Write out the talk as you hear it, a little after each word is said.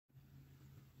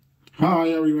Hi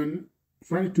everyone.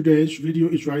 Friends, today's video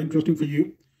is very interesting for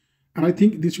you, and I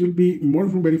think this will be more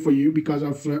informative for you because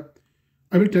of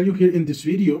I will tell you here in this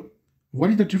video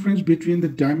what is the difference between the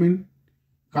diamond,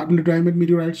 carbonate diamond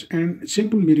meteorites and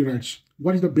simple meteorites.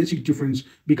 What is the basic difference?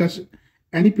 Because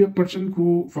any person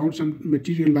who found some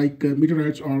material like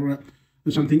meteorites or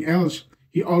something else,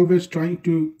 he always trying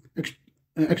to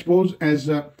expose as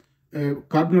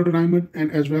carbonate diamond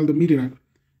and as well the meteorite,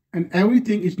 and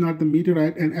everything is not the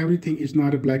meteorite and everything is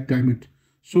not a black diamond.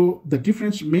 So the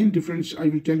difference, main difference, I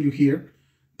will tell you here.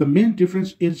 The main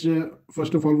difference is,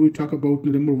 first of all, we talk about the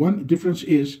number one difference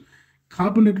is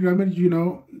carbonated diamond.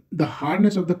 The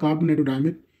hardness of the carbonated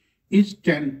diamond is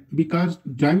 10 because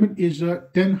diamond is a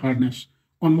 10 hardness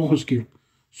on Mohs scale.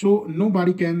 So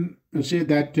nobody can say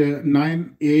that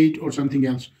 9, 8 or something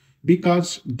else,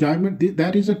 because diamond,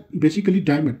 that is a basically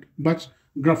diamond, but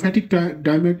graphitic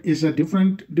diamond is a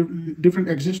different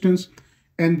existence,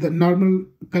 and the normal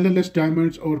colorless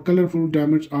diamonds or colorful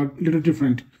diamonds are little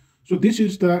different. So this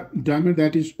is the diamond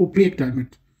that is opaque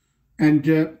diamond and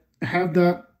have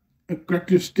the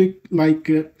characteristic like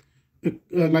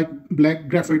black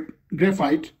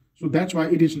graphite. So that's why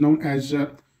it is known as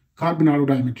carbonado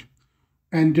diamond.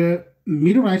 And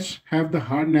meteorites have the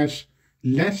hardness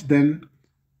less than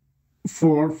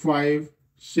 4, 5,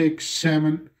 6,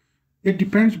 7. It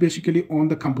depends basically on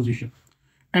the composition.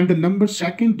 And the number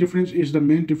second difference is, the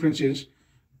main difference is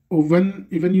when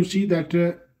you see that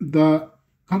the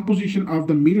composition of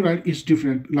the meteorite is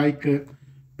different, like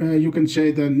you can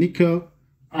say the nickel,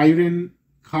 iron,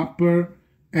 copper,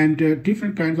 and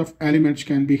different kinds of elements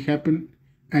can be happen,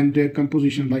 and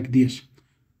composition like this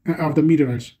of the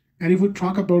meteorites. And if we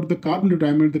talk about the carbonate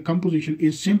diamond, the composition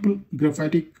is simple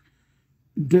graphitic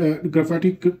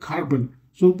carbon.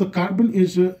 So the carbon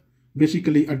is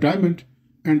basically a diamond,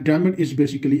 and diamond is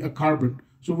basically a carbon.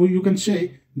 So you can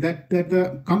say that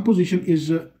the composition is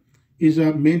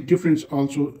a main difference,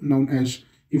 also known as,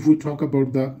 if we talk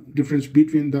about the difference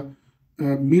between the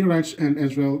meteorites and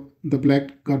as well the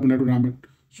black carbonate diamond.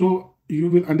 So you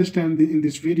will understand in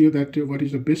this video that what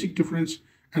is the basic difference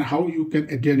and how you can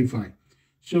identify.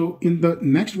 So in the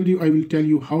next video, I will tell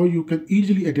you how you can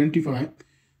easily identify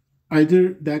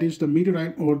either that is the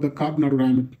meteorite or the carbonate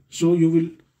diamond. So you will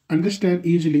understand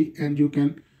easily, and you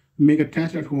can make a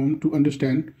test at home to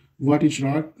understand what is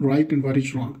right and what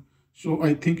is wrong. So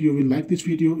I think you will like this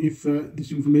video. If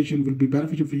this information will be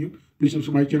beneficial for you, please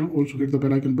subscribe my channel. Also hit the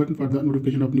bell icon button for the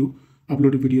notification of new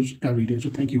uploaded videos every day. So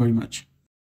thank you very much.